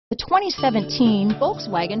2017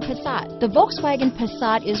 Volkswagen Passat. The Volkswagen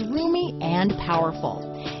Passat is roomy and powerful.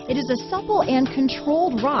 It is a supple and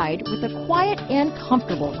controlled ride with a quiet and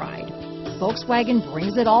comfortable ride. Volkswagen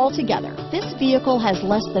brings it all together. This vehicle has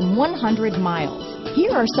less than 100 miles.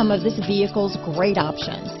 Here are some of this vehicle's great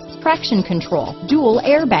options: traction control, dual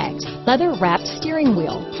airbags, leather-wrapped steering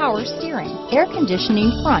wheel, power steering, air conditioning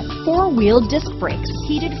front, four-wheel disc brakes,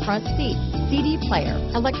 heated front seats, CD player,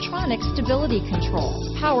 electronic stability control,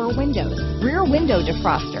 power windows, rear window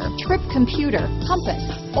defroster, trip computer, compass,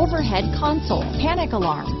 overhead console, panic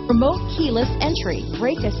alarm, remote keyless entry,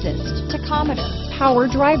 brake assist, tachometer,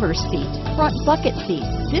 power driver's seat, front bucket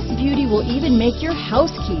seats. This beauty will even make your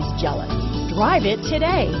house keys jealous. Drive it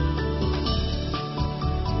today.